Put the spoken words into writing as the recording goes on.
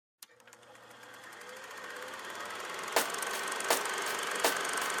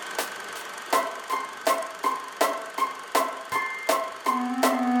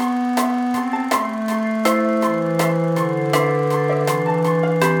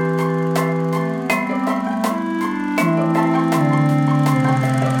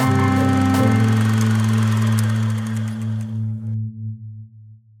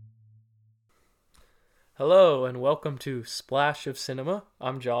to Splash of Cinema.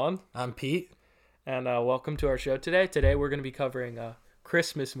 I'm John. I'm Pete. And welcome to our show today. Today we're going to be covering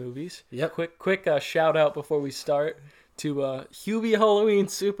Christmas movies. Yep. Quick shout out before we start to Hubie Halloween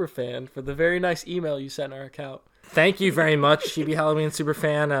Superfan for the very nice email you sent our account. Thank you very much, Hubie Halloween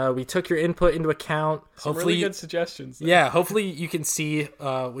Superfan. We took your input into account. Some really good suggestions there. Yeah, hopefully you can see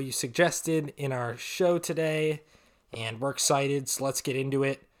what you suggested in our show today. And we're excited, so let's get into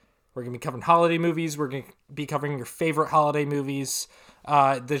it. We're going to be covering holiday movies. We're going to be covering your favorite holiday movies.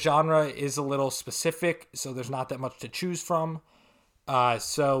 The genre is a little specific, so there's not that much to choose from.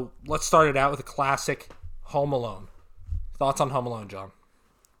 So let's start it out with a classic, Home Alone. Thoughts on Home Alone, John?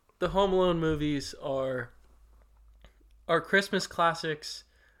 The Home Alone movies are Christmas classics,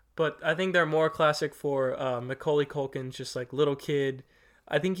 but I think they're more classic for Macaulay Culkin's just like little kid.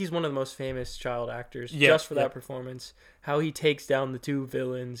 I think he's one of the most famous child actors just for that performance. How he takes down the two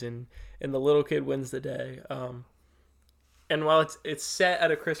villains and the little kid wins the day. And while it's set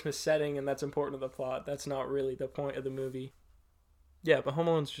at a Christmas setting and that's important to the plot, that's not really the point of the movie. Yeah, but Home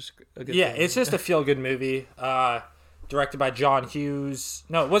Alone's just a good film. It's just a feel-good movie. Directed by John Hughes.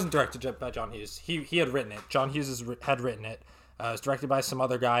 No, it wasn't directed by John Hughes. He had written it. John Hughes had written it. It was directed by some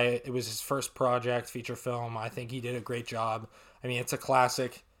other guy. It was his first project, feature film. I think he did a great job. I mean, it's a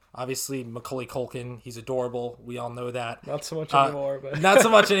classic. Obviously, Macaulay Culkin, he's adorable. We all know that. Not so much anymore. But Not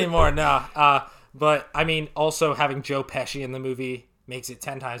so much anymore, no. But, I mean, also having Joe Pesci in the movie makes it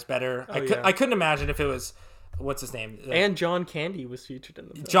 10 times better. I couldn't imagine if it was, what's his name? And John Candy was featured in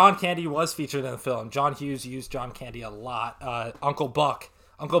the film. John Candy was featured in the film. John Hughes used John Candy a lot. Uncle Buck.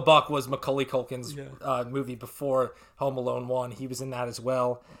 Uncle Buck was Macaulay Culkin's movie before Home Alone 1. He was in that as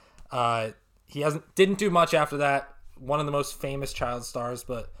well. He didn't do much after that. One of the most famous child stars,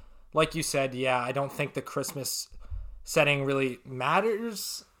 but like you said, I don't think the Christmas setting really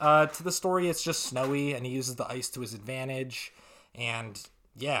matters to the story. It's just snowy, and he uses the ice to his advantage. And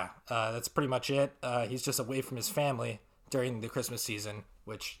that's pretty much it. He's just away from his family during the Christmas season,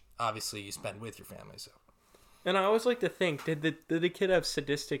 which obviously you spend with your family. So. And I always like to think, did the kid have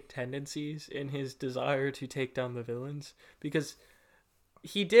sadistic tendencies in his desire to take down the villains? Because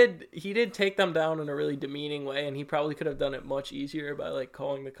he did take them down in a really demeaning way, and he probably could have done it much easier by like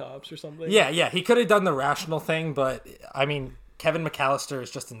calling the cops or something. Yeah, he could have done the rational thing, but I mean, Kevin McAllister is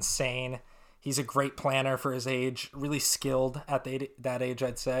just insane. He's a great planner for his age, really skilled at that age,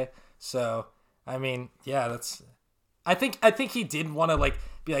 I'd say. So, I mean, I think he did want to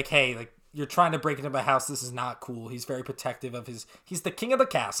be like, hey, like, you're trying to break into my house. This is not cool. He's very protective of he's the king of the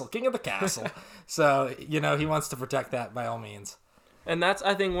castle. So, he wants to protect that by all means. And that's,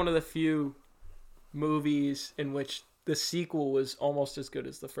 I think, one of the few movies in which the sequel was almost as good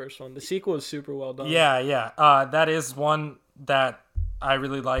as the first one. The sequel is super well done. Yeah. That is one that I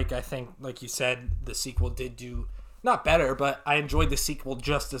really like. I think, like you said, the sequel did do not better, but I enjoyed the sequel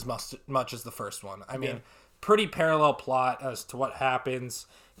just as much as the first one. I mean, pretty parallel plot as to what happens.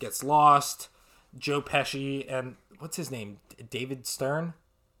 Gets lost. Joe Pesci and what's his name? David Stern?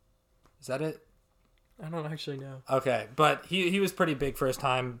 Is that it? I don't actually know. Okay, but he was pretty big for his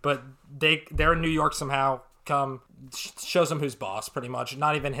time. But they're in New York somehow. Shows him who's boss, pretty much.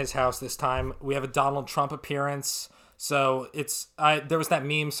 Not even his house this time. We have a Donald Trump appearance. So there was that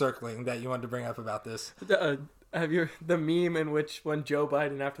meme circling that you wanted to bring up about this. Have you the meme in which when Joe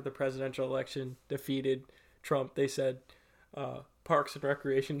Biden after the presidential election defeated Trump, they said, Parks and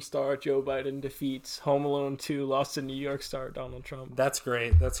Recreation star Joe Biden defeats Home Alone 2 lost to New York star Donald Trump. That's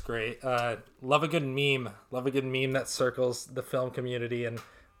great. Love a good meme. That circles the film community. And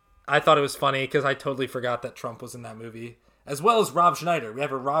I thought it was funny because I totally forgot that Trump was in that movie. As well as Rob Schneider. We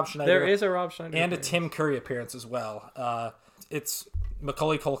have a Rob Schneider. There is a Rob Schneider. And appearance. A Tim Curry appearance as well. It's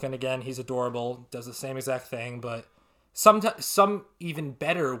Macaulay Culkin again. He's adorable. Does the same exact thing. But some even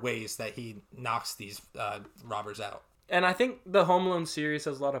better ways that he knocks these robbers out. And I think the Home Alone series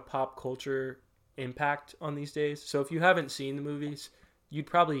has a lot of pop culture impact on these days. So if you haven't seen the movies, you'd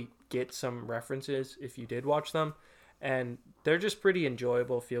probably get some references if you did watch them. And they're just pretty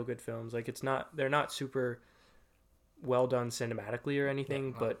enjoyable, feel-good films. Like they're not super well done cinematically or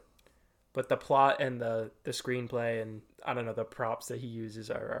anything, but the plot and the screenplay and I don't know, the props that he uses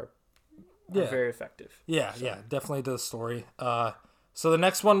are very effective. Yeah, definitely to the story. So the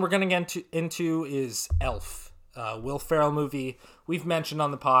next one we're going to get into is Elf. Will Ferrell movie. We've mentioned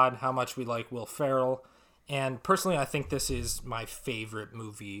on the pod how much we like Will Ferrell, and personally I think this is my favorite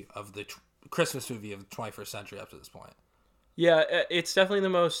movie of the Christmas movie of the 21st century up to this point. Yeah, it's definitely the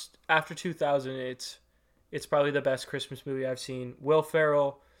most, after 2000, it's probably the best Christmas movie I've seen. Will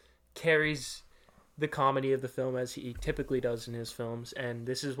Ferrell carries the comedy of the film as he typically does in his films, and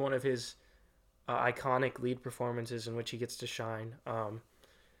this is one of his iconic lead performances in which he gets to shine.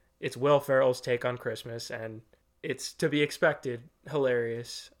 It's Will Ferrell's take on Christmas, and it's to be expected,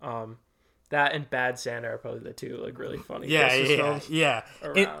 hilarious. That and Bad Santa are probably the two like really funny Christmas films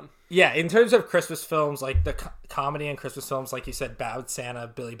around. In terms of Christmas films, like the comedy in Christmas films, like you said, Bad Santa,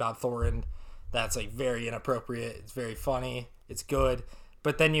 Billy Bob Thornton, that's like very inappropriate. It's very funny. It's good.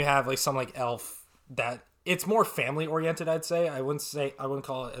 But then you have like some like Elf that it's more family oriented. I'd say I wouldn't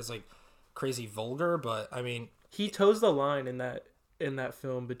call it as like crazy vulgar, but I mean he toes the line in that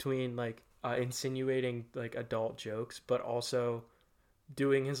film between like insinuating like adult jokes, but also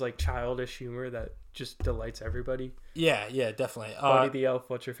doing his like childish humor that just delights everybody. Yeah, definitely. Buddy the Elf,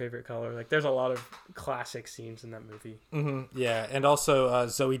 what's your favorite color? Like, there's a lot of classic scenes in that movie. Mm-hmm, yeah, and also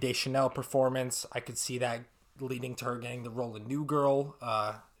Zooey Deschanel performance. I could see that leading to her getting the role of New Girl.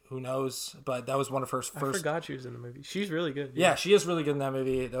 Who knows? But that was one of her first. I forgot she was in the movie. She's really good. Yeah, she is really good in that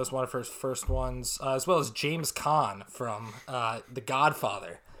movie. That was one of her first ones, as well as James Caan from The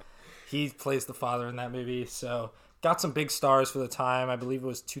Godfather. He plays the father in that movie, so got some big stars for the time. I believe it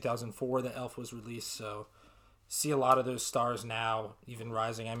was 2004 that Elf was released, so see a lot of those stars now even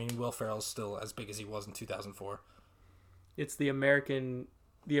rising. I mean, Will Ferrell's still as big as he was in 2004. It's the American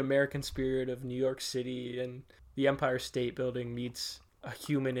spirit of New York City, and the Empire State Building meets a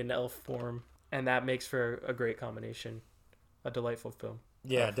human in elf form, and that makes for a great combination. A delightful film.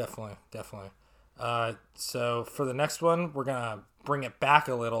 Yeah, definitely. So for the next one, we're going to bring it back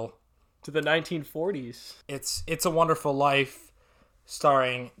a little to the 1940s. It's a Wonderful Life,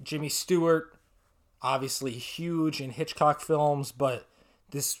 starring Jimmy Stewart, obviously huge in Hitchcock films, but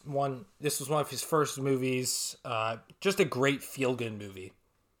this was one of his first movies. Just a great feel-good movie.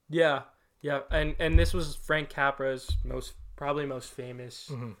 Yeah, and this was Frank Capra's probably most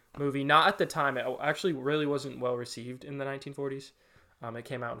famous movie. Not at the time. It actually really wasn't well received in the 1940s. It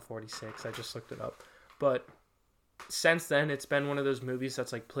came out in 46. I just looked it up, but since then it's been one of those movies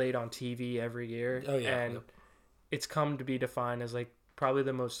that's like played on TV every year. Oh yeah, and it's come to be defined as like probably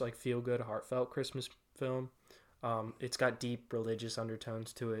the most like feel good, heartfelt Christmas film. It's got deep religious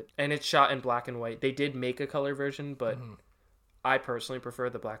undertones to it, and it's shot in black and white. They did make a color version, but I personally prefer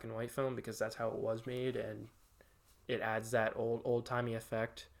the black and white film because that's how it was made, and it adds that old timey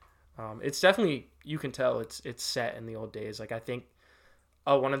effect. It's definitely, you can tell it's set in the old days. Like I think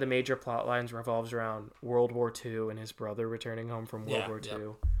one of the major plot lines revolves around World War II and his brother returning home from World War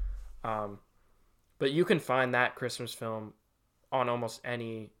II. But you can find that Christmas film on almost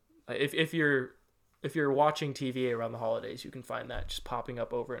any. If you're watching TV around the holidays, you can find that just popping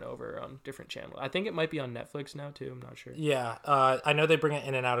up over and over on different channels. I think it might be on Netflix now too. I'm not sure. Yeah, I know they bring it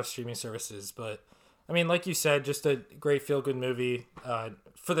in and out of streaming services, but I mean, like you said, just a great feel good movie.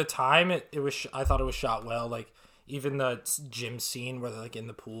 For the time, I thought it was shot well. Like even the gym scene where they're like in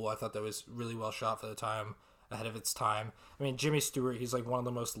the pool, I thought that was really well shot for the time, ahead of its time. I mean, Jimmy Stewart, he's like one of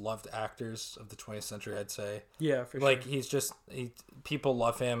the most loved actors of the 20th century, I'd say. Yeah, for sure. Like people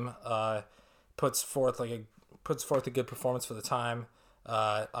love him. Puts forth a good performance for the time.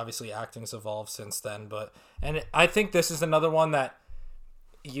 Obviously, acting's evolved since then, and I think this is another one that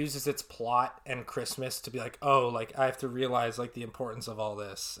uses its plot and Christmas to be like, oh, like I have to realize like the importance of all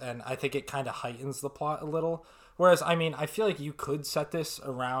this, and I think it kind of heightens the plot a little. Whereas, I mean, I feel like you could set this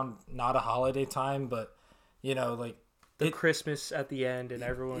around not a holiday time, but you know, like Christmas at the end and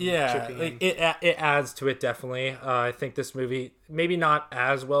everyone chipping in. It adds to it definitely. I think this movie maybe not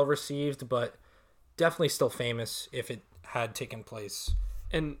as well received, but definitely still famous if it had taken place.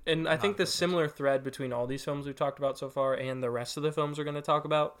 And I think the similar thread between all these films we've talked about so far and the rest of the films we're going to talk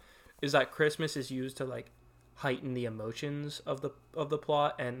about is that Christmas is used to like heighten the emotions of the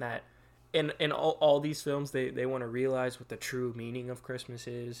plot, and that in all these films they want to realize what the true meaning of Christmas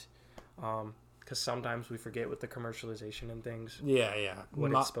is, because sometimes we forget with the commercialization and things. Yeah.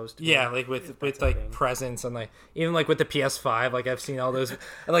 What it's supposed to be. Yeah, like with like presents and like even like with the PS5, like I've seen all those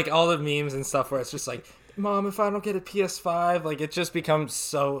like all the memes and stuff where it's just like, Mom, if I don't get a PS5, like it just becomes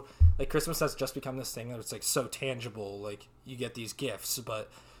so like Christmas has just become this thing that it's like so tangible. Like you get these gifts, but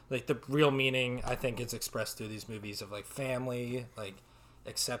like the real meaning I think is expressed through these movies of like family, like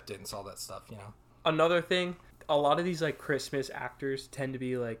acceptance, all that stuff, you know. Another thing, a lot of these like Christmas actors tend to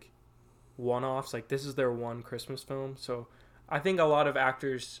be like one-offs. Like this is their one Christmas film, so I think a lot of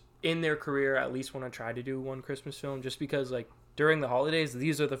actors in their career at least want to try to do one Christmas film, just because like during the holidays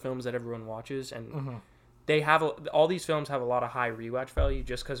these are the films that everyone watches, and they have all these films have a lot of high rewatch value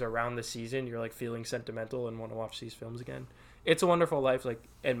just because around the season you're like feeling sentimental and want to watch these films again. It's a Wonderful Life, like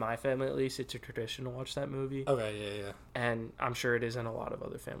in my family at least, it's a tradition to watch that movie. Okay, yeah. And I'm sure it is in a lot of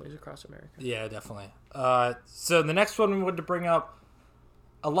other families across America. Yeah, definitely. So the next one we wanted to bring up,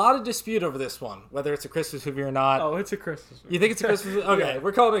 a lot of dispute over this one, whether it's a Christmas movie or not. Oh, it's a Christmas movie. You think it's a Christmas movie? Okay, Yeah.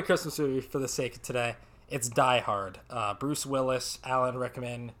 we're calling it a Christmas movie for the sake of today. It's Die Hard. Bruce Willis, Alan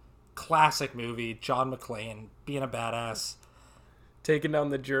Rickman, classic movie. John McClane being a badass. Taking down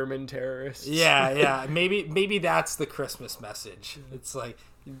the German terrorists. Yeah. Maybe that's the Christmas message. It's like,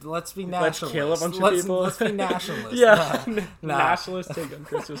 let's be nationalists. Let's kill a bunch of people. Let's be nationalists. Yeah, Nah. nationalists take on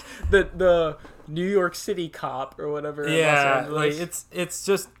Christmas. The New York City cop or whatever. in Los Yeah, Angeles. like it's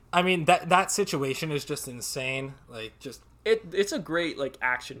just. I mean that situation is just insane. Like just. It's a great like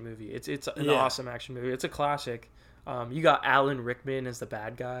action movie. It's an awesome action movie. It's a classic. You got Alan Rickman as the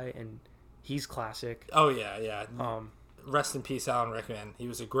bad guy, and he's classic. Oh yeah. Rest in peace, Alan Rickman. He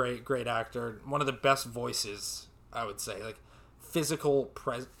was a great actor. One of the best voices, I would say. Like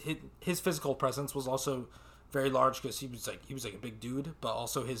his physical presence was also very large because he was like a big dude, but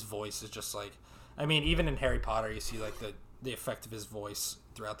also his voice is just like. I mean, even in Harry Potter, you see like the effect of his voice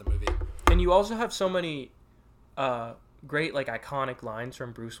throughout the movie. And you also have so many great like iconic lines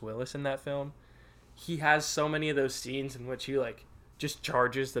from Bruce Willis in that film. He has so many of those scenes in which he like just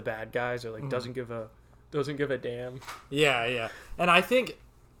charges the bad guys or like doesn't give a damn. Yeah. And I think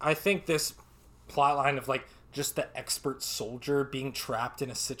this plot line of like just the expert soldier being trapped in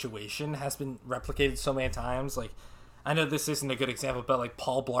a situation has been replicated so many times. Like, I know this isn't a good example, but like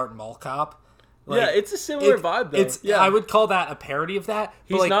Paul Blart Mall Cop. Like, yeah, it's a similar vibe though. I would call that a parody of that.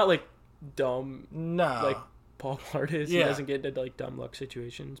 He's like, not like dumb. No. Like Paul Blart is. Yeah. He doesn't get into like dumb luck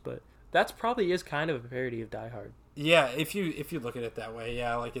situations, but that's probably is kind of a parody of Die Hard. Yeah, if you look at it that way,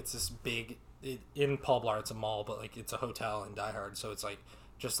 yeah, like it's this big in Paul Blart, it's a mall, but like it's a hotel in Die Hard, so it's like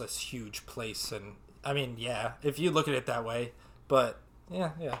just this huge place. And I mean, yeah, if you look at it that way, but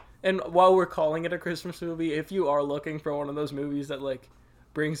yeah. And while we're calling it a Christmas movie, if you are looking for one of those movies that like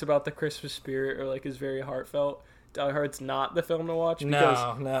brings about the Christmas spirit or like is very heartfelt, Die Hard's not the film to watch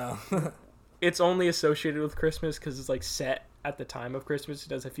because No. it's only associated with Christmas because it's like set at the time of Christmas. It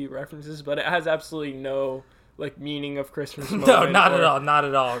does a few references, but it has absolutely no like meaning of Christmas. No, not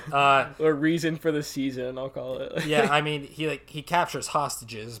at all. Or reason for the season, I'll call it. Yeah, I mean, he captures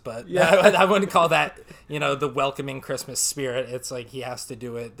hostages, but Yeah. I wouldn't call that, the welcoming Christmas spirit. It's like he has to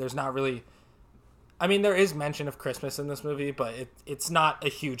do it. There's not really. I mean, there is mention of Christmas in this movie, but it's not a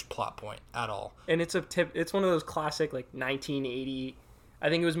huge plot point at all. And it's it's one of those classic like 1980. I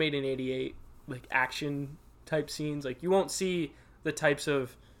think it was made in 88. Like action type scenes. Like you won't see the types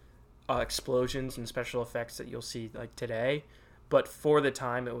of explosions and special effects that you'll see like today, but for the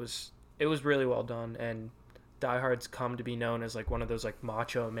time it was really well done. And Die Hard's come to be known as like one of those like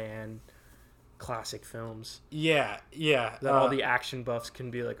Macho Man classic films. Yeah. That all the action buffs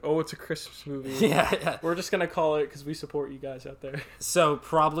can be like, oh, it's a Christmas movie. Yeah. We're just gonna call it because we support you guys out there. So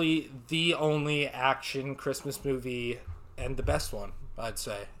probably the only action Christmas movie and the best one, I'd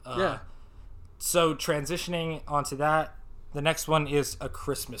say. Yeah. So transitioning onto that, the next one is A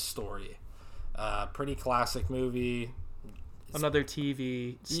Christmas Story. Pretty classic movie. Another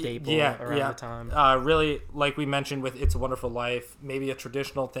TV staple around the time. Really, like we mentioned with It's a Wonderful Life, maybe a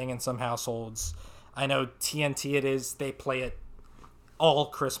traditional thing in some households. I know TNT it is. They play it all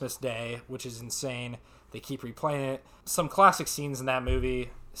Christmas Day, which is insane. They keep replaying it. Some classic scenes in that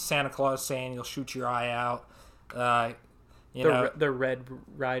movie. Santa Claus saying, "You'll shoot your eye out." The Red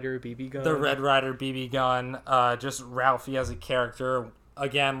Ryder BB gun. The Red Ryder BB gun. Just Ralphie as a character.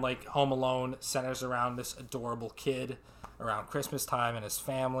 Again, like Home Alone centers around this adorable kid around Christmas time and his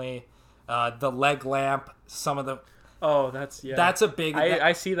family. The leg lamp. Some of the. Oh, that's a big.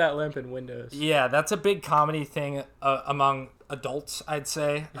 I see that lamp in Windows. Yeah, that's a big comedy thing among adults, I'd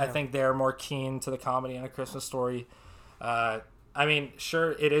say. Yeah. I think they're more keen to the comedy in A Christmas Story. I mean,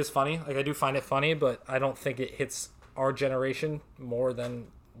 sure, it is funny. Like, I do find it funny, but I don't think it hits our generation more than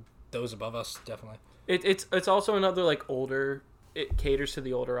those above us, definitely. It's also another, like, older... It caters to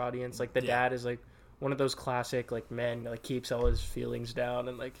the older audience. Like, the dad is, like, one of those classic, like, men, like, keeps all his feelings down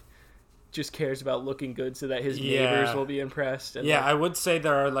and, like, just cares about looking good so that his neighbors will be impressed. And, I would say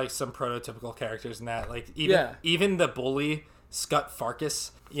there are, like, some prototypical characters in that. Like, even the bully, Scut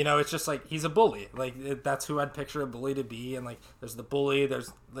Farkus, it's just, like, he's a bully. Like, that's who I'd picture a bully to be. And, like, there's the bully,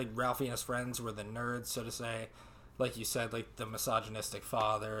 there's, like, Ralphie and his friends who are the nerds, so to say. Like you said, like, the misogynistic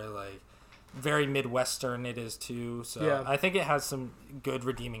father, like, very Midwestern it is, too. So I think it has some good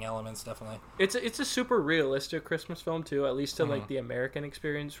redeeming elements, definitely. It's a super realistic Christmas film, too, at least to, like, the American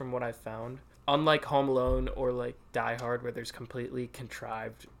experience from what I've found. Unlike Home Alone or, like, Die Hard, where there's completely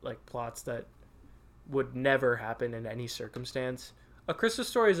contrived, like, plots that would never happen in any circumstance. A Christmas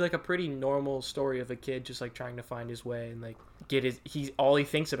Story is like a pretty normal story of a kid just like trying to find his way and like get his. He's all he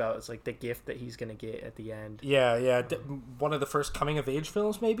thinks about is like the gift that he's gonna get at the end. Yeah. One of the first coming of age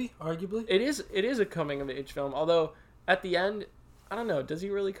films, maybe, arguably. It is a coming of age film. Although at the end, I don't know. Does he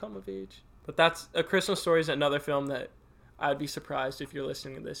really come of age? But that's A Christmas Story is another film that I'd be surprised if you're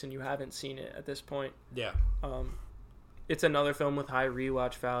listening to this and you haven't seen it at this point. Yeah. It's another film with high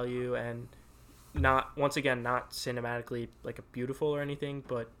rewatch value and not cinematically like a beautiful or anything,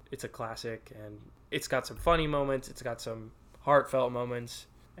 but it's a classic and it's got some funny moments, it's got some heartfelt moments,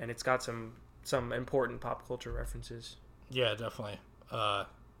 and it's got some important pop culture references. Yeah, definitely.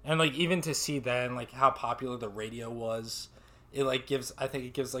 And like even to see then like how popular the radio was, it like gives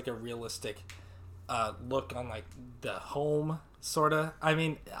like a realistic look on like the home sort of. I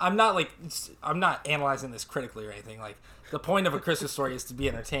mean, I'm not analyzing this critically or anything. Like the point of A Christmas Story is to be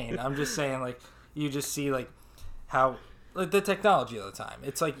entertained. I'm just saying like you just see like how like the technology of the time.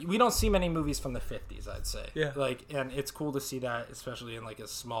 It's like we don't see many movies from the 50s, I'd say. Yeah. Like, and it's cool to see that, especially in like a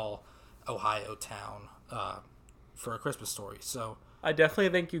small Ohio town for A Christmas Story. So I definitely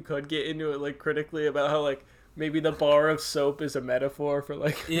think you could get into it like critically about how like maybe the bar of soap is a metaphor for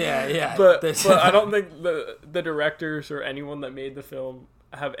like yeah but I don't think the directors or anyone that made the film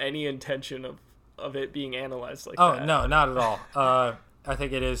have any intention of it being analyzed like that. No, not at all. I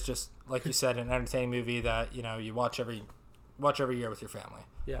think it is just like you said, an entertaining movie that you watch every year with your family.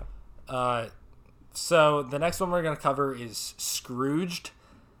 Yeah. So the next one we're gonna cover is Scrooged.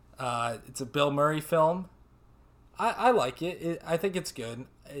 It's a Bill Murray film. I like it. I think it's good.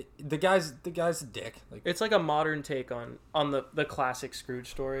 The guy's a dick. Like, it's like a modern take on the classic Scrooge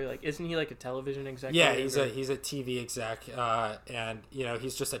story. Like, isn't he like a television executive? Yeah, he's a TV exec, and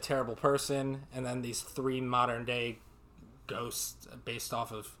he's just a terrible person. And then these 3 modern day ghosts based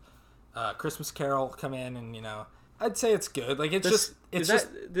off of Christmas Carol come in, and I'd say it's good. Like do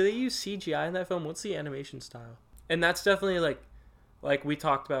they use CGI in that film? What's the animation style? And that's definitely like we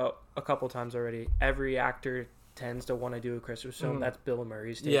talked about a couple times already. Every actor tends to want to do a Christmas film. That's Bill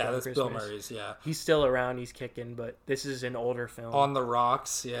Murray's take on that's Christmas. Bill Murray's. Yeah, he's still around. He's kicking, but this is an older film. On the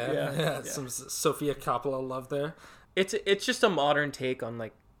Rocks. Yeah. Some Sofia Coppola love there. It's just a modern take on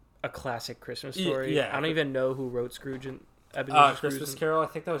like a classic Christmas story. Yeah, I don't even know who wrote Scrooge and Christmas Carol. I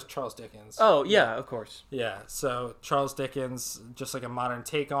think that was Charles Dickens. Oh yeah, of course. Yeah, so Charles Dickens, just like a modern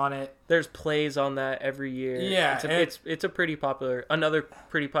take on it. There's plays on that every year. Yeah, it's a pretty popular, another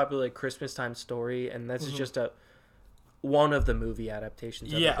pretty popular like, Christmas time story, and this is just one of the movie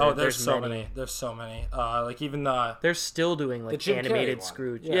adaptations. Yeah. There's so many. There's so many. Like even they're still doing like animated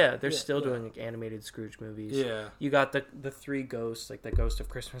Scrooge. Yeah, they're still doing like animated Scrooge movies. Yeah. You got the 3 ghosts, like the Ghost of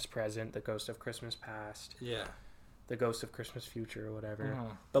Christmas Present, the Ghost of Christmas Past. Yeah. The Ghost of Christmas Future or whatever.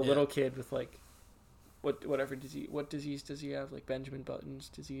 The little kid with like what disease does he have? Like Benjamin Button's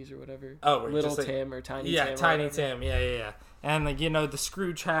disease or whatever. Oh, Little Tim or Tiny Tim. Yeah, Tiny Tim. Yeah. And like the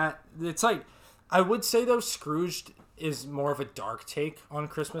Scrooge hat. It's like I would say though Scrooged is more of a dark take on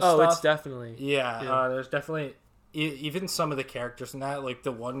Christmas stuff. Oh, it's definitely. Yeah. There's definitely even some of the characters in that, like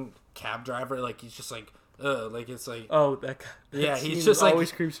the one cab driver, like he's just like like it's like that guy. Yeah, he's just like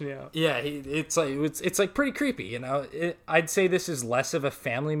always creeps me out. Yeah, it's like pretty creepy, I'd say this is less of a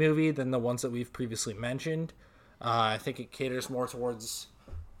family movie than the ones that we've previously mentioned. I think it caters more towards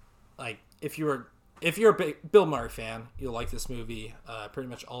like if you're a big Bill Murray fan, you'll like this movie. Pretty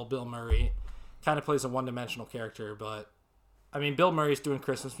much all Bill Murray. Kind of plays a one-dimensional character, but I mean Bill Murray's doing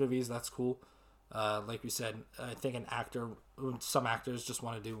Christmas movies, that's cool. Like we said, I think some actors just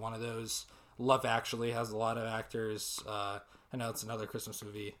want to do one of those. Love Actually has a lot of actors. I know it's another Christmas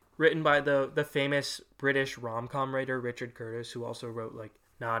movie. Written by the famous British rom-com writer Richard Curtis, who also wrote like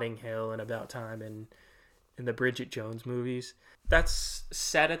Notting Hill and About Time and the Bridget Jones movies. That's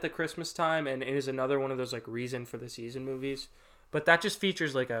set at the Christmas time, and it is another one of those like reason for the season movies. But that just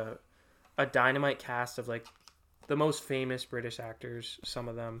features like a dynamite cast of like the most famous British actors, some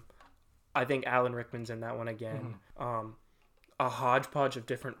of them. I think Alan Rickman's in that one again. A hodgepodge of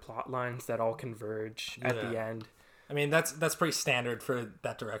different plot lines that all converge at the end. I mean, that's pretty standard for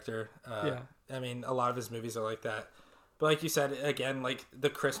that director. Yeah. I mean, a lot of his movies are like that. But like you said, again, like the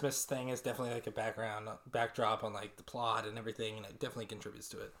Christmas thing is definitely like a backdrop on like the plot and everything, and it definitely contributes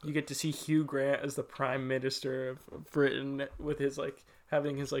to it. You get to see Hugh Grant as the Prime Minister of Britain with his like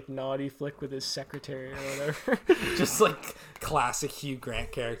having his like naughty flick with his secretary or whatever. Just like classic Hugh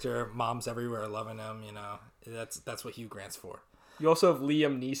Grant character. Moms everywhere loving him. That's what Hugh Grant's for. You also have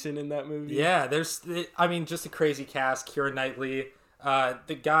Liam Neeson in that movie. Yeah, just a crazy cast. Keira Knightley,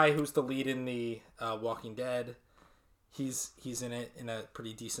 the guy who's the lead in the Walking Dead, he's in it in a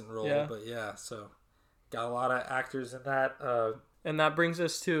pretty decent role. Yeah. But yeah, so got a lot of actors in that. And that brings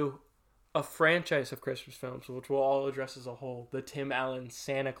us to a franchise of Christmas films, which we'll all address as a whole, the Tim Allen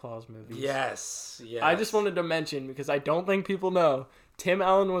Santa Claus movies. Yes. I just wanted to mention, because I don't think people know, Tim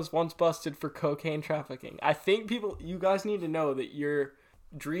Allen was once busted for cocaine trafficking. I think you guys need to know that your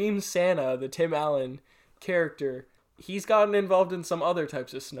dream Santa, the Tim Allen character, he's gotten involved in some other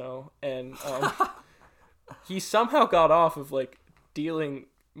types of snow, and he somehow got off of like dealing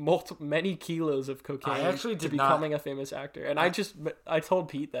many kilos of cocaine becoming a famous actor. And I told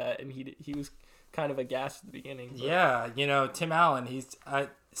Pete that, and he was kind of aghast at the beginning. But. Yeah, Tim Allen,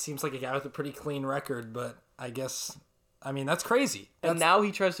 seems like a guy with a pretty clean record, but that's crazy. And now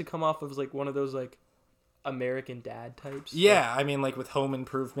he tries to come off as like one of those like American Dad types. Yeah, like with Home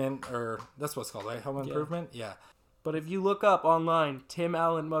Improvement, or that's what it's called, right? Home Improvement? Yeah. But if you look up online, Tim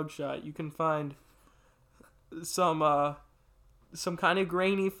Allen mugshot, you can find some kind of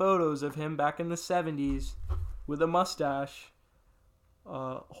grainy photos of him back in the 70s with a mustache,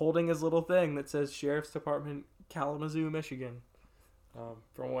 holding his little thing that says Sheriff's Department, Kalamazoo, Michigan,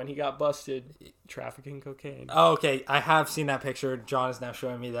 from when he got busted trafficking cocaine. Oh, okay. I have seen that picture. John is now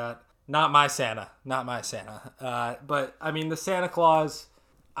showing me that. Not my Santa. But, the Santa Claus...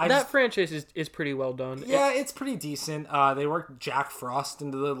 franchise is pretty well done. Yeah, it's pretty decent. They worked Jack Frost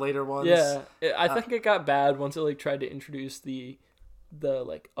into the later ones. Yeah, I think it got bad once it like tried to introduce the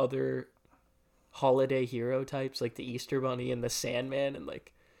like other holiday hero types, like the Easter Bunny and the Sandman, and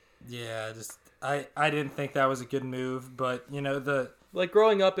like. Yeah, I didn't think that was a good move, but like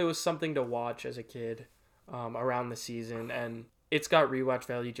growing up, it was something to watch as a kid, around the season, and it's got rewatch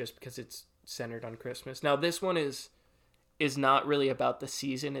value just because it's centered on Christmas. Now this one is not really about the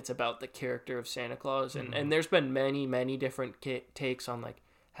season, it's about the character of Santa Claus, and there's been many different takes on like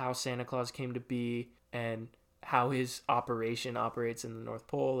how Santa Claus came to be and how his operation operates in the North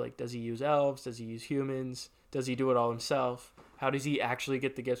Pole. Like, does he use elves? Does he use humans? Does he do it all himself? How does he actually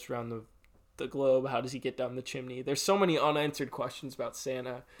get the gifts around the globe? How does he get down the chimney? There's so many unanswered questions about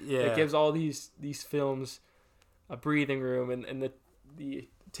Santa. Yeah. It gives all these films a breathing room, and the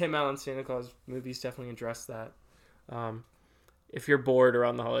Tim Allen Santa Claus movies definitely address that. If you're bored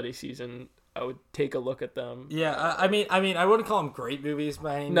around the holiday season, I would take a look at them. Yeah, I wouldn't call them great movies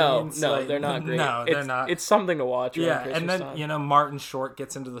by any means. No, they're not great. No, they're not. It's something to watch. Yeah, and then Martin Short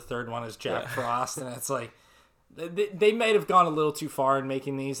gets into the third one as Jack Frost, and it's like they might have gone a little too far in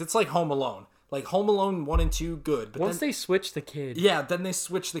making these. It's like Home Alone. Like Home Alone 1 and 2, good. But once they switched the kid. Yeah, then they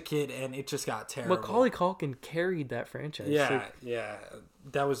switched the kid, and it just got terrible. Macaulay Culkin carried that franchise. Yeah,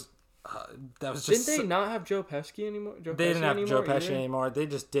 that was just. Didn't they not have Joe Pesci anymore? They didn't have Joe Pesci anymore. They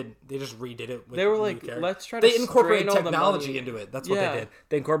just redid it. With they were like, let's try to. They incorporated technology into it. That's what they did.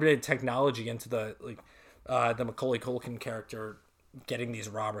 They incorporated technology into the Macaulay Culkin character getting these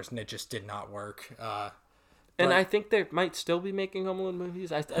robbers, and it just did not work. And I think they might still be making Home Alone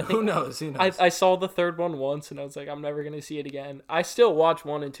movies. I think, who knows? I saw the third one once, and I was like, I'm never going to see it again. I still watch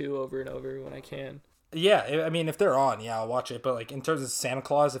 1 and 2 over and over when I can. Yeah, if they're on, I'll watch it. But like in terms of Santa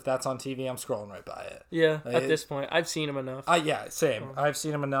Claus, if that's on TV, I'm scrolling right by it. Yeah, at this point, I've seen him enough. Yeah, same. I've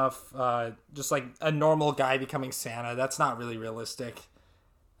seen him enough. Just like a normal guy becoming Santa, that's not really realistic.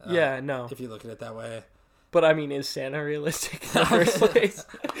 No. If you look at it that way. But is Santa realistic in the first place?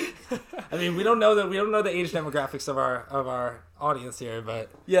 We don't know the age demographics of our audience here, but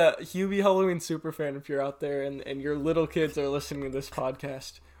yeah, Hubie Halloween superfan, if you're out there and your little kids are listening to this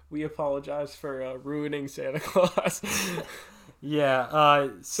podcast, we apologize for ruining Santa Claus. Yeah,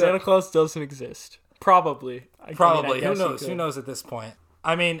 Santa Claus doesn't exist. Probably. Who knows? Who knows at this point?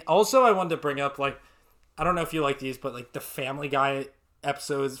 Also I wanted to bring up, like, I don't know if you like these, but like the Family Guy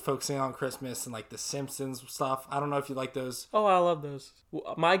episodes focusing on Christmas and like the Simpsons stuff. I don't know if you like those. Oh, I love those.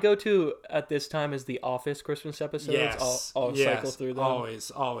 My go-to at this time is the Office Christmas episodes. Yes. I'll cycle through them.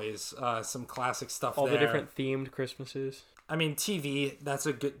 Always. Some classic stuff all there. The different themed Christmases. TV, that's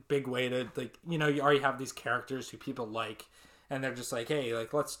a good big way to, like, you already have these characters who people like, and they're just like, hey,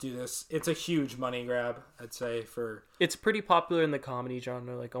 like, let's do this. It's a huge money grab, I'd say, for... It's pretty popular in the comedy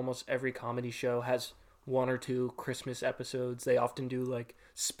genre. Like, almost every comedy show has 1 or 2 Christmas episodes. They often do, like,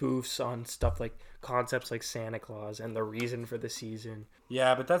 spoofs on stuff like concepts like Santa Claus and the reason for the season.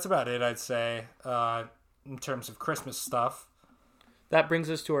 Yeah, but that's about it, I'd say, in terms of Christmas stuff. That brings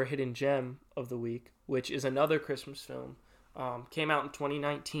us to our hidden gem of the week, which is another Christmas film. Came out in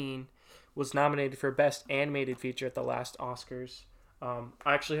 2019, was nominated for Best Animated Feature at the last Oscars. I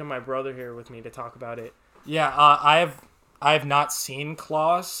actually have my brother here with me to talk about it. Yeah, I have not seen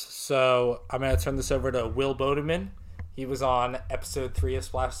Klaus, so I'm going to turn this over to Will Bodeman. He was on episode 3 of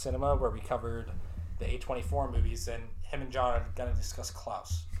Splash Cinema, where we covered the A24 movies, and him and John are going to discuss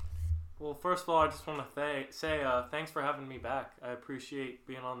Klaus. Well, first of all, I just want to say thanks for having me back. I appreciate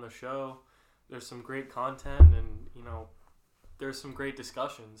being on the show. There's some great content, and there's some great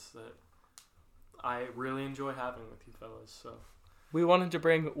discussions that I really enjoy having with you fellas. So we wanted to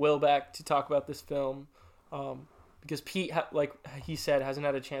bring Will back to talk about this film, because Pete, like he said, hasn't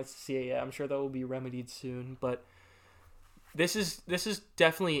had a chance to see it yet. I'm sure that will be remedied soon, but this is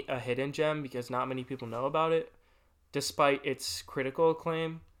definitely a hidden gem because not many people know about it, despite its critical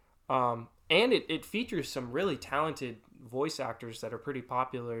acclaim. And it features some really talented voice actors that are pretty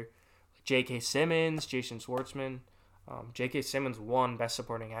popular. J.K. Simmons, Jason Schwartzman. J.K. Simmons won Best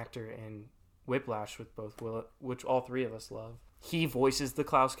Supporting Actor in Whiplash with which all three of us love. He voices the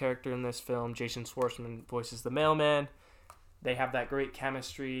Klaus character in this film. Jason Schwartzman voices the mailman. They have that great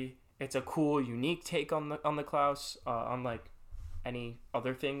chemistry. It's a cool, unique take on the Klaus, unlike any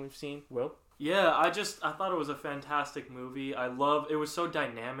other thing we've seen. Will? Yeah, I thought it was a fantastic movie. It was so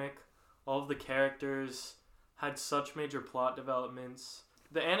dynamic. All of the characters had such major plot developments.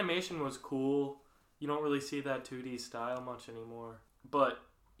 The animation was cool. You don't really see that 2D style much anymore. But,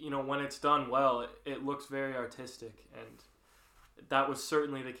 when it's done well, it looks very artistic. And that was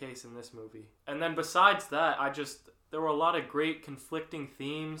certainly the case in this movie. And then besides that, there were a lot of great conflicting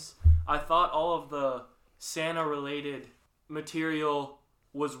themes. I thought all of the Santa-related material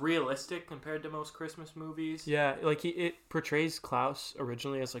was realistic compared to most Christmas movies. Yeah, like it portrays Klaus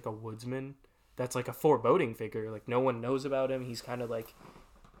originally as like a woodsman that's like a foreboding figure. Like no one knows about him. He's kind of like,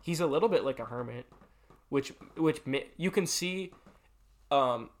 he's a little bit like a hermit, which you can see.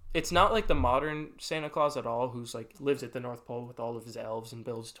 It's not like the modern Santa Claus at all, who's like lives at the North Pole with all of his elves and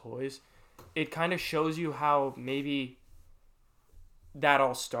builds toys. It kind of shows you how maybe that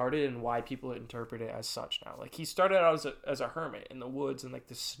all started and why people interpret it as such now. Like he started out as a hermit in the woods in like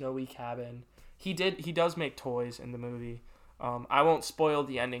this snowy cabin. He does make toys in the movie. I won't spoil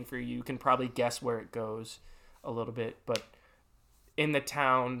the ending for you. You can probably guess where it goes a little bit, but in the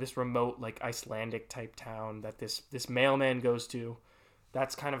town, this remote like Icelandic type town that this mailman goes to,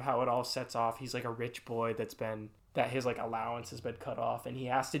 that's kind of how it all sets off. He's like a rich boy that his like allowance has been cut off, and he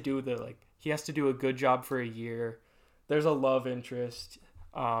has to do a good job for a year. There's a love interest,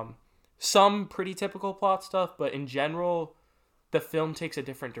 some pretty typical plot stuff, but in general, the film takes a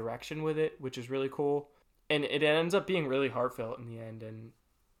different direction with it, which is really cool, and it ends up being really heartfelt in the end. And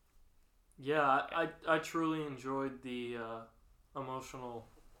yeah, I truly enjoyed the emotional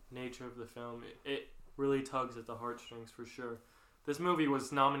nature of the film. It really tugs at the heartstrings for sure. This movie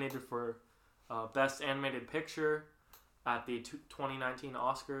was nominated for Best Animated Picture at the 2019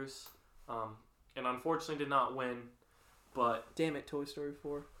 Oscars, and unfortunately did not win. But damn it, Toy Story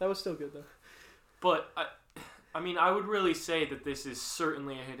 4. That was still good though. But I would really say that this is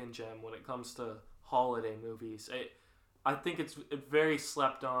certainly a hidden gem when it comes to holiday movies. I think it's very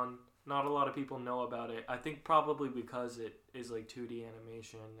slept on. Not a lot of people know about it. I think probably because it is like 2D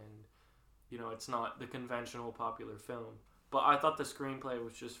animation and it's not the conventional popular film. But I thought the screenplay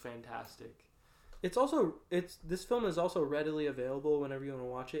was just fantastic. This film is also readily available whenever you want to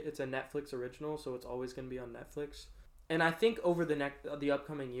watch it. It's a Netflix original, so it's always going to be on Netflix. And I think over the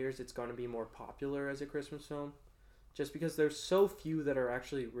upcoming years, it's going to be more popular as a Christmas film, just because there's so few that are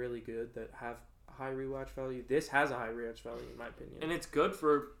actually really good that have high rewatch value. This has a high rewatch value, in my opinion, and it's good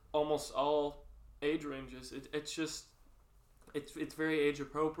for almost all age ranges. It's very age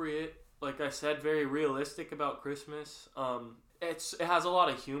appropriate. Like I said, very realistic about Christmas. It has a lot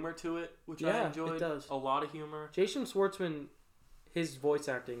of humor to it, which I enjoyed. It does. A lot of humor. Jason Schwartzman, his voice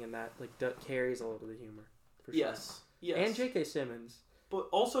acting in that carries a lot of the humor. For sure. Yes. And J.K. Simmons. But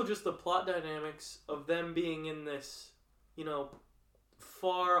also just the plot dynamics of them being in this,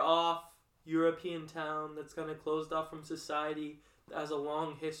 far off European town that's kind of closed off from society, that has a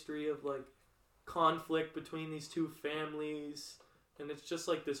long history of like conflict between these two families, and it's just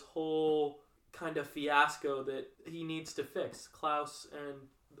like this whole kind of fiasco that he needs to fix. Klaus and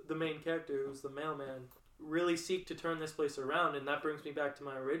the main character, who's the mailman, really seek to turn this place around, and that brings me back to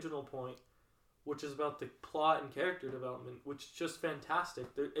my original point, which is about the plot and character development, which is just fantastic.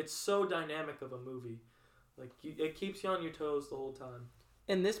 It's so dynamic of a movie. Like, it keeps you on your toes the whole time.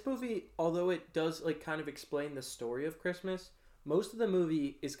 And this movie, although it does like kind of explain the story of Christmas, most of the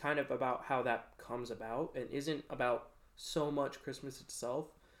movie is kind of about how that comes about and isn't about so much Christmas itself.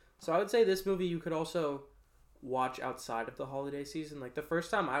 So I would say this movie you could also watch outside of the holiday season. Like the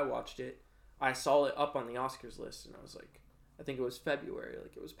first time I watched it, I saw it up on the Oscars list, and I was like, I think it was February,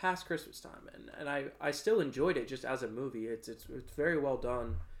 like it was past Christmas time, and I still enjoyed it just as a movie. It's very well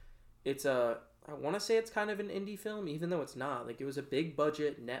done. It's I want to say it's kind of an indie film, even though it's not. Like it was a big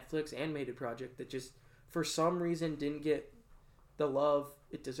budget Netflix animated project that just for some reason didn't get the love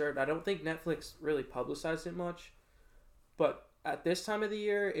it deserved. I don't think Netflix really publicized it much, but at this time of the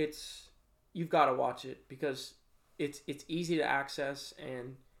year, you've got to watch it because it's easy to access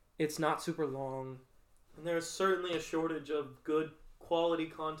and it's not super long. And there's certainly a shortage of good quality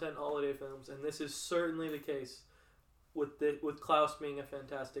content holiday films, and this is certainly the case with Klaus being a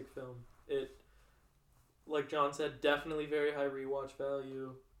fantastic film. It, like John said, definitely very high rewatch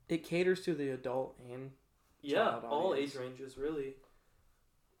value. It caters to the adult and child all audience. Age ranges, really.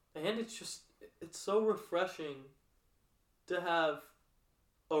 And it's so refreshing to have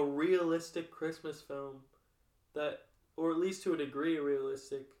a realistic Christmas film that, or at least to a degree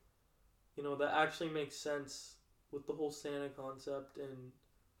realistic, that actually makes sense with the whole Santa concept and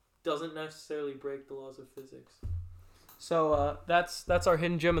doesn't necessarily break the laws of physics. So that's our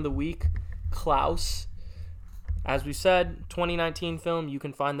hidden gem of the week, Klaus. As we said, 2019 film. You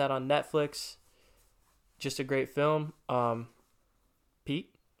can find that on Netflix. Just a great film.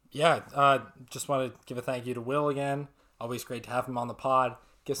 Pete? Yeah, just want to give a thank you to Will again. Always great to have him on the pod.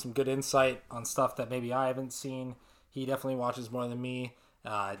 Get some good insight on stuff that maybe I haven't seen. He definitely watches more than me,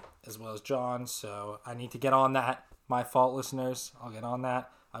 as well as John. So I need to get on that. My fault, listeners. I'll get on that.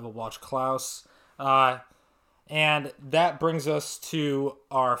 I will watch Klaus. And that brings us to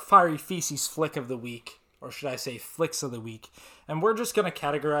our Fiery Feces flick of the week. Or should I say flicks of the week. And we're just going to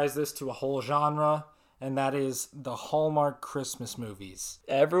categorize this to a whole genre. And that is the Hallmark Christmas movies.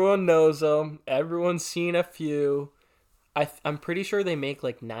 Everyone knows them. Everyone's seen a few. I'm pretty sure they make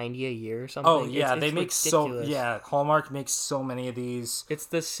like 90 a year or something. Oh, yeah. They make ridiculous. Hallmark makes so many of these. It's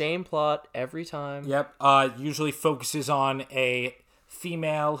the same plot every time. Yep. Usually focuses on a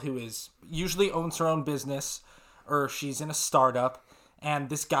female who usually owns her own business. Or she's in a startup. And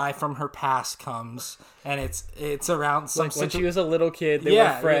this guy from her past comes, and it's around some like when she was a little kid. They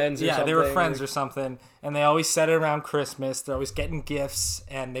were friends. They were friends or something, and they always set it around Christmas. They're always getting gifts,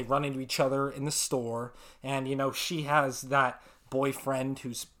 and they run into each other in the store. And she has that boyfriend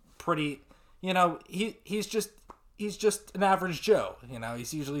who's pretty. He's just an average Joe.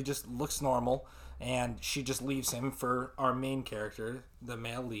 He's usually just looks normal, and she just leaves him for our main character, the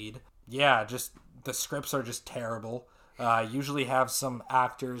male lead. Yeah, just the scripts are just terrible. Usually have some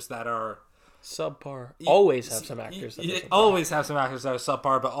actors that are subpar. Always have some actors that are subpar. Always have some actors that are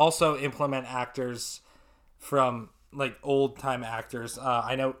subpar, but also implement actors from like old time actors.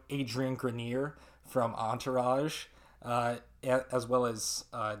 I know Adrian Grenier from Entourage, as well as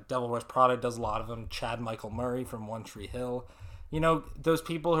Devil Wears Prada does a lot of them. Chad Michael Murray from One Tree Hill. Those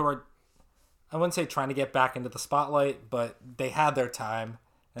people who are, I wouldn't say trying to get back into the spotlight, but they had their time.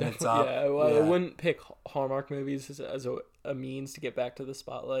 And it's up. I wouldn't pick Hallmark movies as a means to get back to the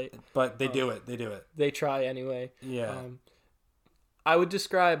spotlight. But they do it. They do it. They try anyway. Yeah. I would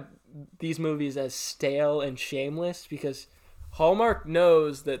describe these movies as stale and shameless because Hallmark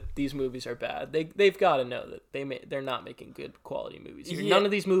knows that these movies are bad. They've got to know that they're not making good quality movies here. Yeah. None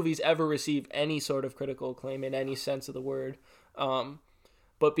of these movies ever receive any sort of critical acclaim in any sense of the word.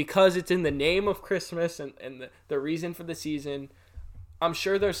 But because it's in the name of Christmas and the reason for the season, I'm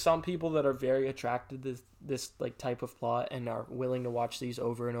sure there's some people that are very attracted to this like type of plot and are willing to watch these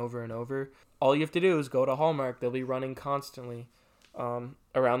over and over and over. All you have to do is go to Hallmark. They'll be running constantly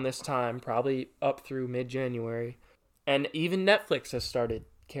around this time, probably up through mid-January. And even Netflix has started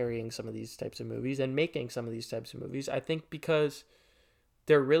carrying some of these types of movies and making some of these types of movies. I think because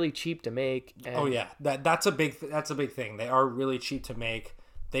they're really cheap to make. And oh yeah, that's a big thing. They are really cheap to make.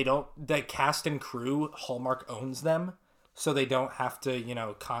 The cast and crew, Hallmark owns them. So they don't have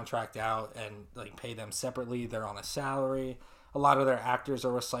to, contract out and like pay them separately. They're on a salary. A lot of their actors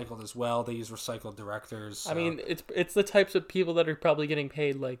are recycled as well. They use recycled directors. So. I mean, it's the types of people that are probably getting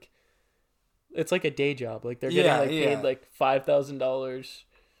paid like it's like a day job. Like they're getting paid like $5,000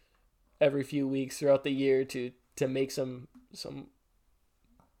 every few weeks throughout the year to make some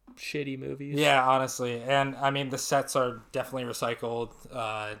shitty movies. Yeah, honestly, and I mean the sets are definitely recycled.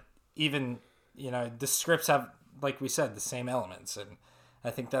 Even the scripts have, like we said, the same elements, and I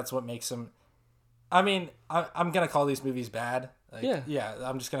think that's what makes them. I mean, I'm gonna call these movies bad. Yeah.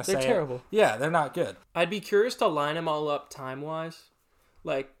 I'm just gonna say they're terrible. Yeah, they're not good. I'd be curious to line them all up time wise.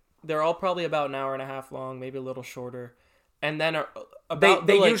 Like they're all probably about an hour and a half long, maybe a little shorter, and then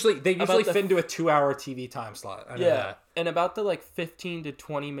they usually fit into a 2-hour TV time slot. I know that. And about the 15 to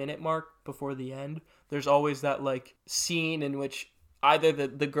 20 minute mark before the end, there's always that scene in which either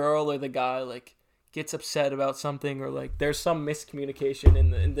the girl or the guy gets upset about something, or there's some miscommunication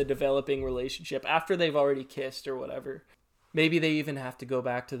in the developing relationship after they've already kissed or whatever. Maybe they even have to go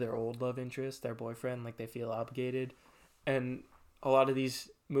back to their old love interest, their boyfriend, they feel obligated. And a lot of these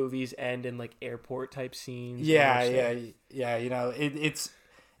movies end in airport type scenes. Yeah. It's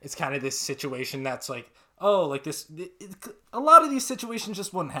it's kind of this situation that's like, oh, like this. A lot of these situations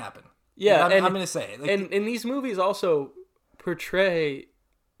just wouldn't happen. Yeah, like, I'm gonna say, like, and these movies also portray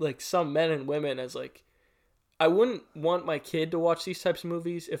like some men and women as like, I wouldn't want my kid to watch these types of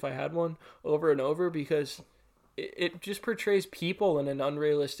movies if I had one over and over, because it just portrays people in an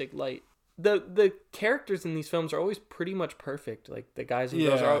unrealistic light. The characters in these films are always pretty much perfect. Like the guys and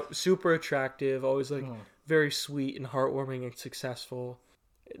girls are super attractive, always like very sweet and heartwarming and successful.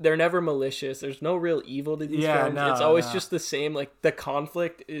 They're never malicious. There's no real evil to these films. It's always just the same. Like the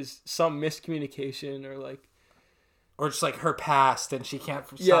conflict is some miscommunication or like, or just like her past and she can't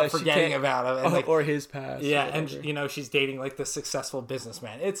stop forgetting about it, and like, or his past. Yeah, and she's dating like the successful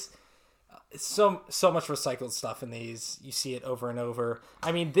businessman. It's so much recycled stuff in these. You see it over and over.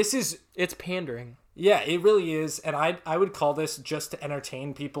 I mean, it's pandering. Yeah, it really is, and I would call this just to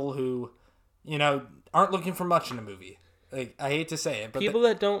entertain people who, aren't looking for much in a movie. Like, I hate to say it, but people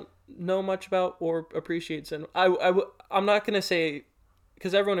that don't know much about or appreciate cinema. I'm not gonna say,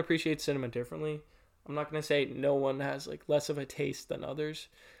 because everyone appreciates cinema differently. I'm not gonna say no one has like less of a taste than others,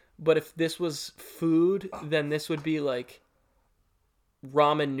 but if this was food, then this would be like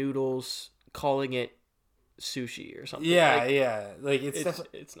ramen noodles calling it sushi or something. Yeah. Like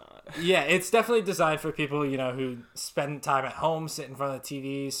it's not. Yeah, it's definitely designed for people who spend time at home, sit in front of the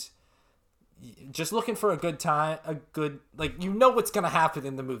TVs. Just looking for a good time, like, what's going to happen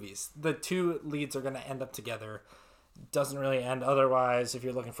in the movies. The two leads are going to end up together. Doesn't really end otherwise if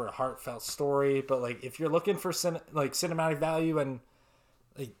you're looking for a heartfelt story. But, like, if you're looking for, cinematic value and,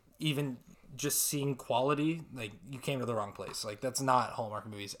 like, even just seeing quality, like, you came to the wrong place. Like, that's not Hallmark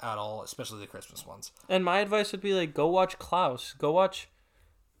movies at all, especially the Christmas ones. And my advice would be, like, go watch Klaus. Go watch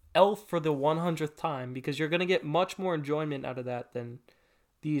Elf for the 100th time, because you're going to get much more enjoyment out of that than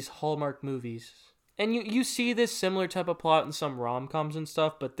these Hallmark movies. And you see this similar type of plot in some rom-coms and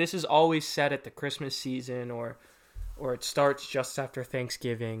stuff, but this is always set at the Christmas season or it starts just after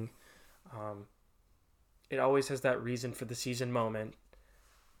Thanksgiving. It always has that reason for the season moment.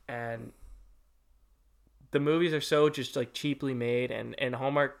 And the movies are so just like cheaply made, and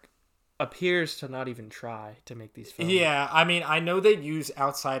Hallmark appears to not even try to make these films. Yeah, I mean, I know they use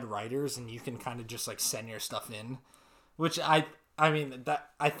outside writers and you can kind of just like send your stuff in, which I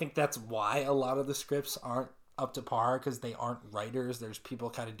think that's why a lot of the scripts aren't up to par, because they aren't writers. There's people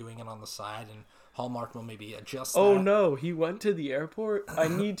kind of doing it on the side, and Hallmark will maybe adjust. Oh no, he went to the airport. I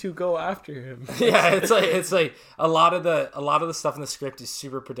need to go after him. Yeah, it's like a lot of the stuff in the script is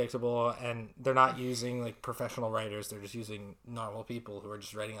super predictable, and they're not using like professional writers. They're just using normal people who are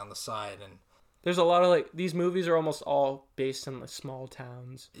just writing on the side. And there's a lot of like, these movies are almost all based in the small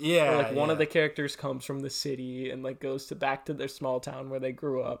towns. Yeah, where, like, one of the characters comes from the city and like goes back to their small town where they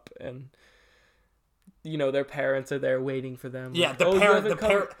grew up, and their parents are there waiting for them. Yeah,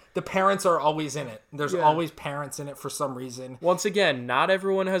 like, the parents are always in it. There's always parents in it for some reason. Once again, not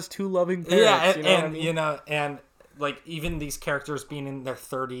everyone has two loving parents. Yeah, and like, even these characters being in their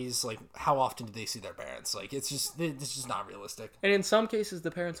 30s, like, how often do they see their parents? Like, it's just not realistic. And in some cases,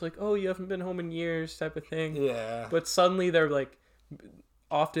 the parents are like, oh, you haven't been home in years, type of thing. Yeah. But suddenly they're like,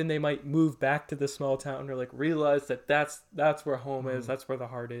 often they might move back to the small town, or like realize that that's where home is, that's where the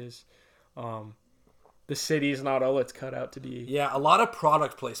heart is. The city's not all it's cut out to be. Yeah, a lot of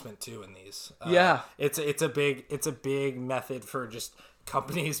product placement too in these. It's a big method for just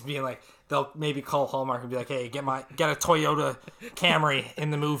companies being like, they'll maybe call Hallmark and be like, hey, get a Toyota Camry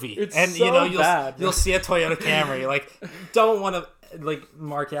in the movie. You'll see a Toyota Camry. Like, don't want to like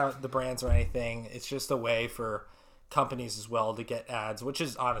mark out the brands or anything. It's just a way for companies as well to get ads, which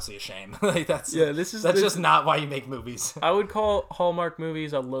is honestly a shame. Like, that's just not why you make movies. I would call Hallmark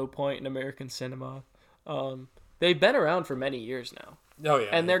movies a low point in American cinema. They've been around for many years now. Oh yeah,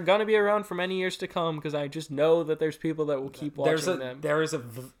 and they're gonna be around for many years to come, because I just know that there's people that will keep watching them.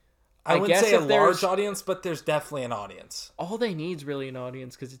 I wouldn't say a large audience, but there's definitely an audience. All they need is really an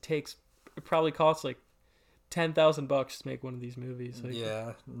audience, because it probably costs like $10,000 to make one of these movies. Like,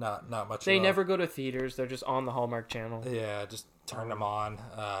 yeah, not much. They never go to theaters; they're just on the Hallmark Channel. Yeah, just turn them on.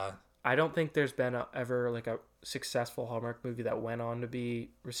 I don't think there's been ever like a successful Hallmark movie that went on to be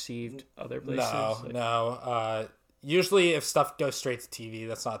received other places. No. Usually, if stuff goes straight to TV,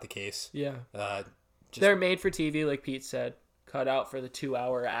 that's not the case. Yeah. They're made for TV, like Pete said. Cut out for the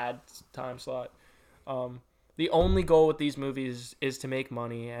 2-hour ad time slot. The only goal with these movies is to make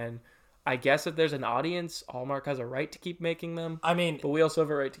money, and I guess if there's an audience, Hallmark has a right to keep making them. I mean, but we also have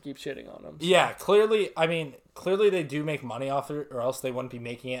a right to keep shitting on them. So. Yeah, clearly they do make money off it, or else they wouldn't be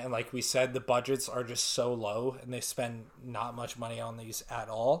making it. And like we said, the budgets are just so low, and they spend not much money on these at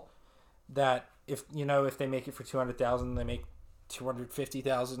all. That if they make it for $200,000, they make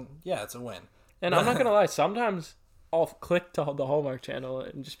 250,000. Yeah, it's a win. And I'm not going to lie, sometimes I'll click to the Hallmark Channel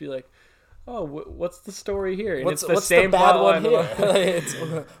and just be like, oh, what's the story here? And What's it's the same bad plot one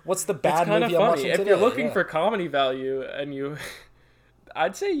here? What's the bad movie I'm watching today? If you're looking for comedy value and you...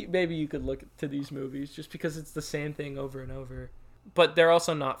 I'd say maybe you could look to these movies just because it's the same thing over and over. But they're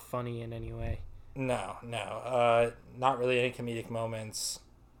also not funny in any way. No. Not really any comedic moments.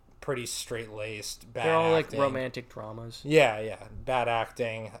 Pretty straight-laced, bad They're all acting. like romantic dramas. Yeah. Bad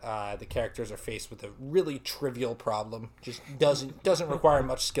acting. The characters are faced with a really trivial problem. Just doesn't require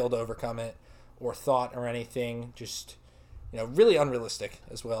much skill to overcome it or thought or anything. Just, really unrealistic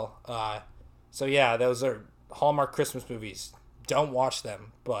as well. So yeah, those are Hallmark Christmas movies. Don't watch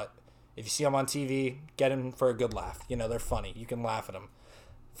them, but if you see them on TV, get them for a good laugh. They're funny. You can laugh at them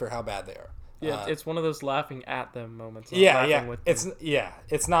for how bad they are. Yeah, it's one of those laughing at them moments. Yeah. With them.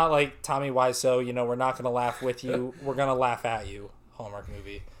 It's not like Tommy Wiseau. We're not going to laugh with you. We're going to laugh at you. Hallmark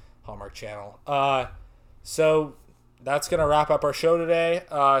movie, Hallmark Channel. So that's going to wrap up our show today.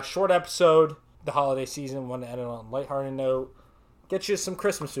 Short episode. The holiday season. Want to end it on a lighthearted note. Get you some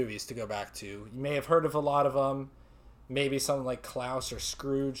Christmas movies to go back to. You may have heard of a lot of them. Maybe something like Klaus or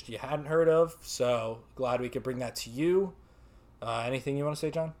Scrooged you hadn't heard of. So glad we could bring that to you. Anything you want to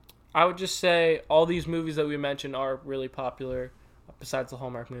say, John? I would just say all these movies that we mentioned are really popular, besides the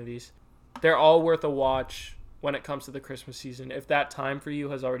Hallmark movies. They're all worth a watch when it comes to the Christmas season. If that time for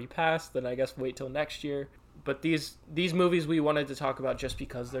you has already passed, then I guess wait till next year. But these movies we wanted to talk about just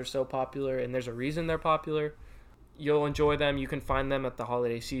because they're so popular, and there's a reason they're popular. You'll enjoy them. You can find them at the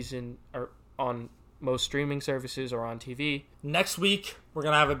holiday season or on most streaming services or on TV. Next week, we're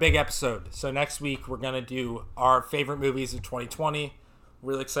going to have a big episode. So next week, we're going to do our favorite movies of 2020.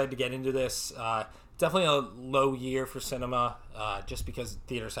 Really excited to get into this. Definitely a low year for cinema, just because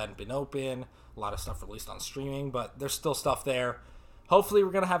theaters hadn't been open. A lot of stuff released on streaming, but there's still stuff there. Hopefully, we're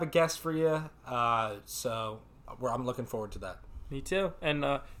going to have a guest for you. So I'm looking forward to that. Me too. And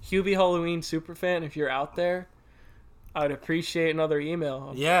Hubie Halloween superfan, if you're out there, I would appreciate another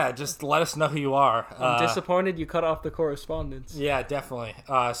email. Yeah, just let us know who you are. I'm disappointed you cut off the correspondence. Yeah, definitely.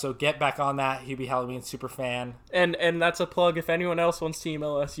 So get back on that, Hubie Halloween superfan. And that's a plug. If anyone else wants to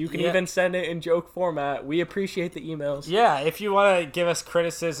email us, you can even send it in joke format. We appreciate the emails. Yeah, if you want to give us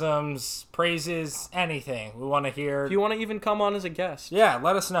criticisms, praises, anything, we want to hear. If you want to even come on as a guest. Yeah,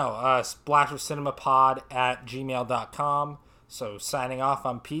 let us know. splashofcinemapod@gmail.com. So signing off,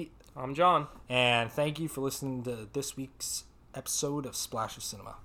 I'm Pete. I'm John. And thank you for listening to this week's episode of Splash of Cinema.